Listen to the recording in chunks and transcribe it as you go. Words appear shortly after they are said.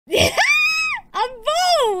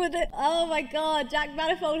bold! Oh my god, Jack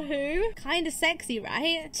Manifold who? Kinda sexy,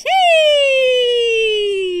 right? Cheese!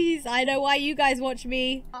 I know why you guys watch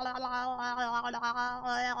me.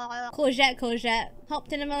 Courgette, courgette.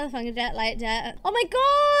 Hopped in a motherfucking jet like jet. Oh my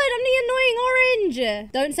god, I'm the annoying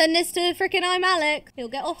orange. Don't send this to frickin' I'm Alex. He'll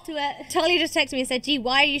get off to it. Talia just texted me and said, gee,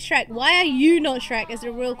 why are you Shrek? Why are you not Shrek is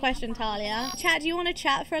the real question, Talia. Chat, do you want to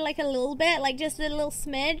chat for like a little bit? Like just a little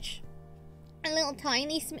smidge? A little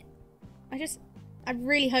tiny smidge? I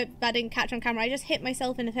really hope that didn't catch on camera. I just hit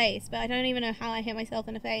myself in the face, but I don't even know how I hit myself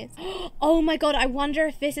in the face. Oh my god, I wonder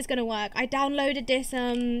if this is gonna work. I downloaded this,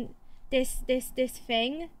 this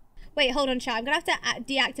thing. Wait, hold on, chat. I'm gonna have to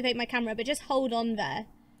deactivate my camera, but just hold on there.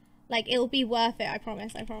 Like, it'll be worth it, I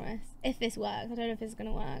promise, I promise. If this works. I don't know if it's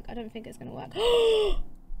gonna work. I don't think it's gonna work. It's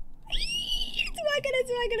working,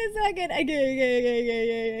 it's working, it's working. Okay.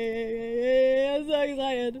 I'm so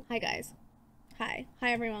excited. Hi, guys. Hi.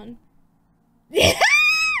 Hi, everyone.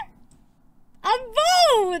 I'm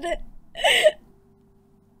bold!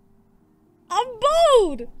 I'm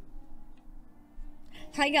bold!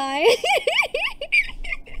 Hi, guys.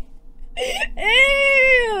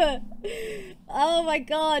 Ew! Oh my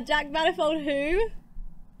god, Jack Manifold who?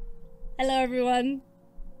 Hello, everyone.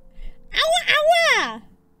 Owa, owa!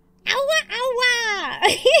 Owa, owa!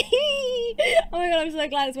 Oh my god, I'm so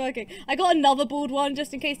glad it's working. I got another bald one,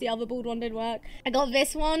 just in case the other bald one didn't work. I got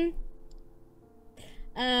this one.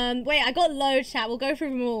 Wait, I got loads, chat. We'll go through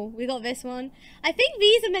them all. We got this one. I think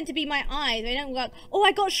these are meant to be my eyes. They don't work. Oh,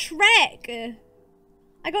 I got Shrek.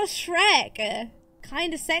 I got Shrek.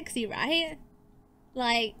 Kinda sexy, right?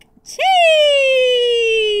 Like, cheese!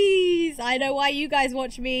 I know why you guys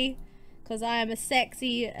watch me. Because I am a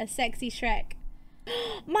sexy Shrek.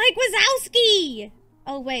 Mike Wazowski!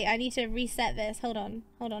 Oh, wait, I need to reset this. Hold on.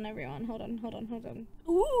 Hold on, everyone. Hold on, hold on, hold on.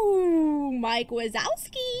 Ooh, Mike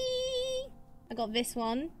Wazowski! I got this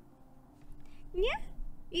one. Yeah.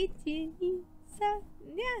 Yeah.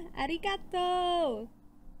 Arigato.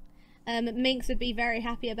 Minx would be very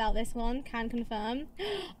happy about this one. Can confirm.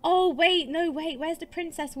 Oh, wait. No, wait. Where's the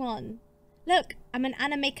princess one? Look, I'm an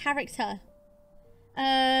anime character.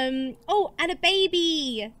 Oh, and a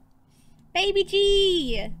baby. Baby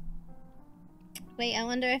G. Wait, I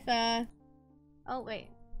wonder if, oh, wait.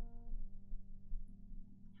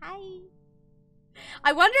 Hi.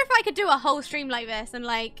 I wonder if I could do a whole stream like this and,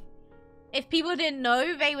 like, if people didn't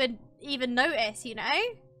know, they would even notice, you know?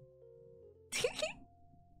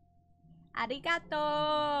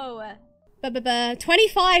 Arigato.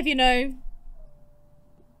 25, you know.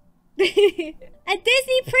 A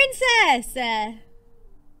Disney princess.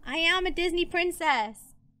 I am a Disney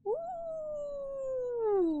princess. Ooh.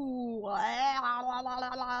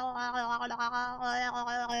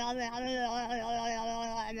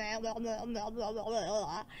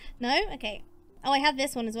 No? Okay. Oh, I have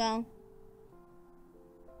this one as well.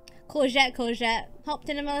 Courgette, courgette. Hopped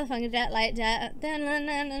in a motherfucking jet like jet. Dun, dun,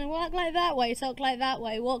 dun, dun. Walk like that way, talk like that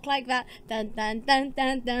way, walk like that. Dun, dun, dun,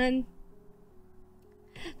 dun, dun.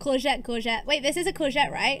 Courgette, courgette. Wait, this is a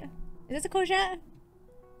courgette, right? Is this a courgette?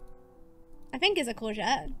 I think it's a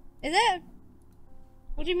courgette. Is it?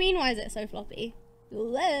 What do you mean, why is it so floppy?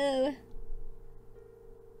 Whoa.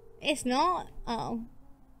 It's not? Oh.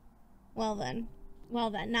 Well then. Well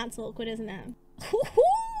then, that's awkward, isn't it?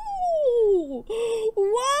 Whoa!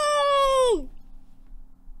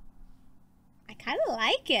 I kind of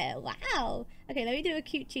like it. Wow. Okay, let me do a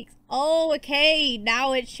cute cheeks. Oh, okay.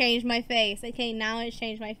 Now it's changed my face. Okay, now it's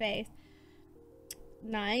changed my face.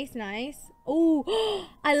 Nice, nice. Oh,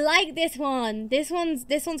 I like this one. This one's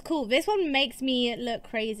cool. This one makes me look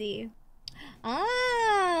crazy.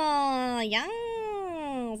 Ah, yes,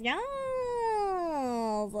 yes.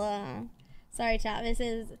 Sorry, chat. This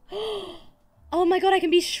is. Oh my god, I can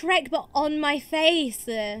be Shrek, but on my face.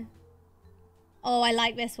 Oh, I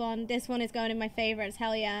like this one. This one is going in my favorites.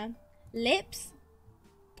 Hell yeah. Lips?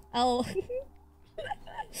 Oh.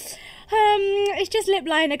 It's just lip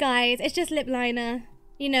liner, guys. It's just lip liner.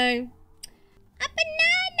 You know. A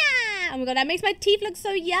banana! Oh my god, that makes my teeth look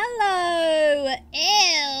so yellow.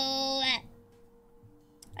 Ew.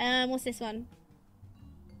 What's this one?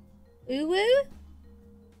 Ooh-woo?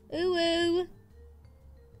 Ooh-woo.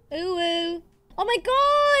 Ooh-woo. Oh my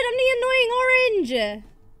god, I'm the annoying orange.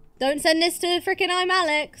 Don't send this to frickin' I'm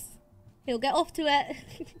Alex. He'll get off to it.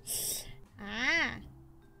 Ah.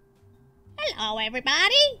 Hello,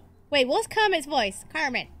 everybody. Wait, what's Kermit's voice?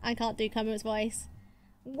 Kermit. I can't do Kermit's voice.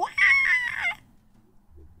 Wah!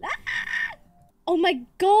 Ah! Oh my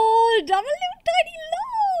god, I'm a little tiny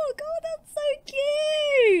lock. Oh, that's so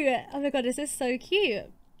cute. Oh my god, this is so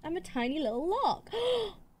cute. I'm a tiny little lock.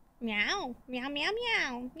 Meow. Meow, meow,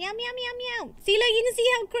 meow. Meow, meow, meow, meow. See, look, you can see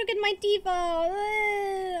how crooked my teeth are.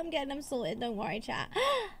 I'm getting them sorted. Don't worry, chat.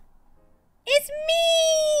 It's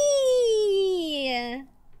me!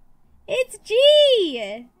 It's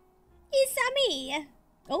G! It's me!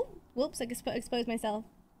 Oh, whoops, I just exposed myself.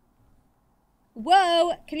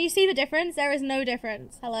 Whoa! Can you see the difference? There is no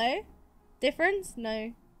difference. Hello? Difference?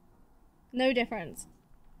 No. No difference.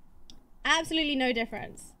 Absolutely no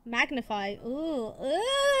difference. Magnify. Ooh.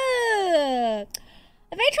 Ugh.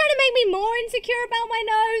 Are they trying to make me more insecure about my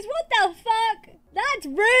nose? What the fuck? That's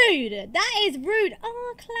rude. That is rude.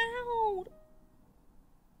 Oh, Cloud.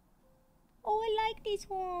 Oh, I like this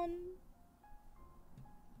one.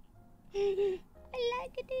 I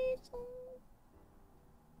like this one.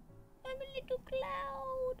 I'm a little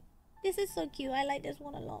cloud. This is so cute. I like this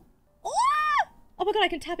one a lot. Oh! Oh my god, I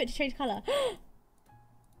can tap it to change colour.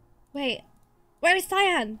 Wait. Where is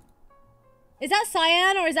cyan? Is that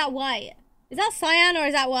cyan or is that white? Is that cyan or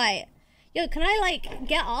is that white? Yo, can I like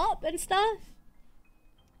get up and stuff?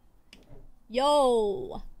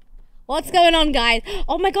 Yo. What's going on, guys?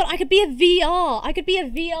 Oh my god, I could be a VR. I could be a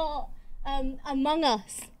VR Among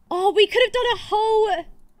Us. Oh, we could have done a whole...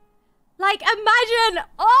 Like, imagine...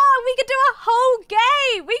 Oh, we could do a whole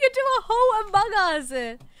game. We could do a whole Among Us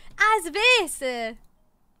as this.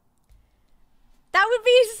 That would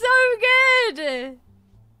be so good.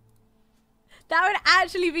 That would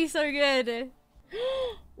actually be so good.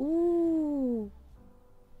 Ooh.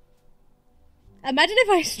 Imagine if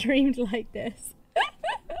I streamed like this.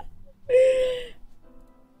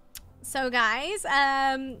 So guys,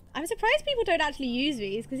 I'm surprised people don't actually use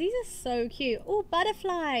these because these are so cute. Oh,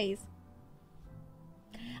 butterflies.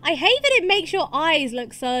 I hate that it makes your eyes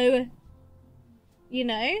look so, you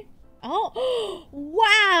know. Oh,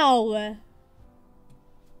 wow.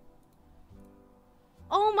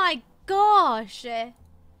 Oh my gosh.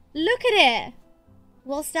 Look at it.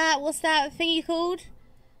 What's that thingy called?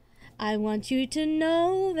 I want you to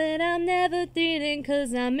know that I'm never feeling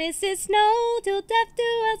cause I miss it snow till death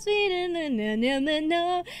do us feeling and never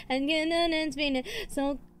know and it's feeling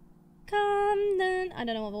so come then. I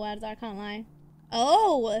don't know what the words are, I can't lie.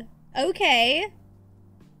 Oh, okay.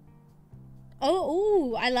 Oh,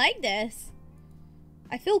 ooh, I like this.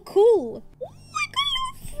 I feel cool. Oh, I got a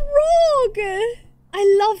little frog. I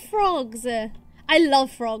love frogs. I love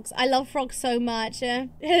frogs. I love frogs so much.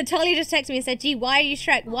 Talia just texted me and said, gee, why are you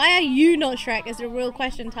Shrek? Why are you not Shrek is the real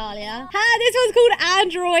question, Talia. Ha, this one's called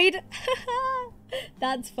Android.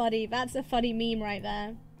 That's funny. That's a funny meme right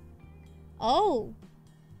there. Oh.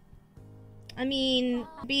 I mean,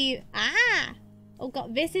 oh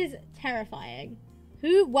god, this is terrifying.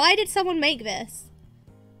 Why did someone make this?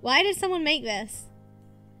 Why did someone make this?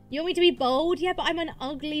 You want me to be bold? Yeah, but I'm an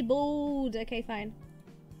ugly bald. Okay, fine.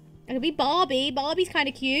 I could be Barbie. Barbie's kind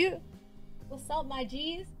of cute. What's up, my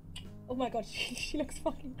G's? Oh my god, she looks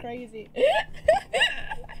fucking crazy. She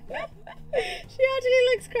actually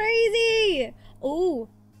looks crazy. Oh.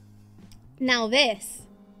 Now this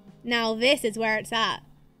is where it's at.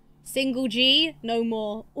 Single G, no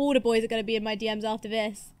more. All the boys are going to be in my DMs after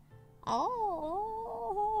this. Oh.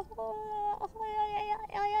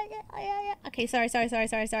 Okay, sorry.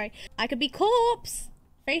 I could be corpse.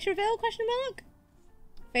 Face reveal, question mark?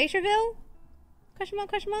 Face reveal? Question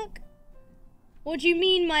mark? What do you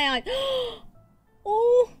mean, my eye?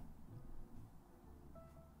 Oh!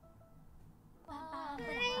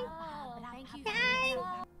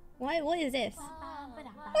 Hi. What is this?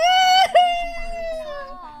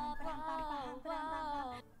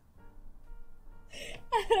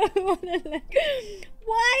 I don't want to look.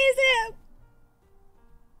 Why is it?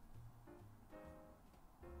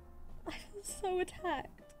 I feel so attacked.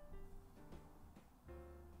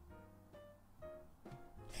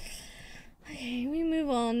 Okay, we move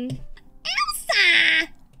on. Elsa!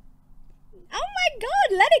 Oh my god,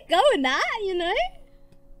 let it go in that, you know?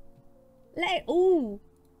 Let it, ooh.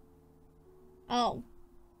 Oh.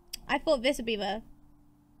 I thought this would be the...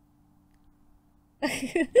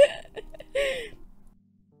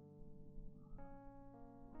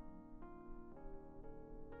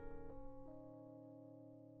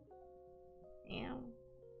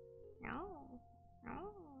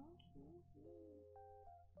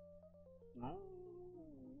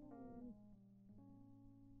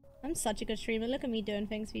 I'm such a good streamer. Look at me doing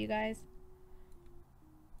things for you guys.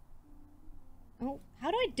 Oh,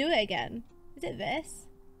 how do I do it again? Is it this?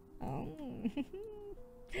 Oh.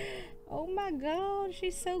 Oh my god,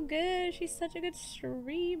 she's so good. She's such a good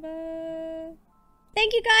streamer.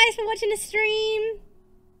 Thank you guys for watching the stream.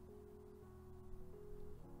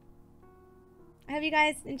 I hope you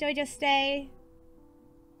guys enjoyed your stay.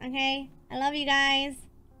 Okay, I love you guys.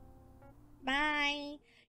 Bye.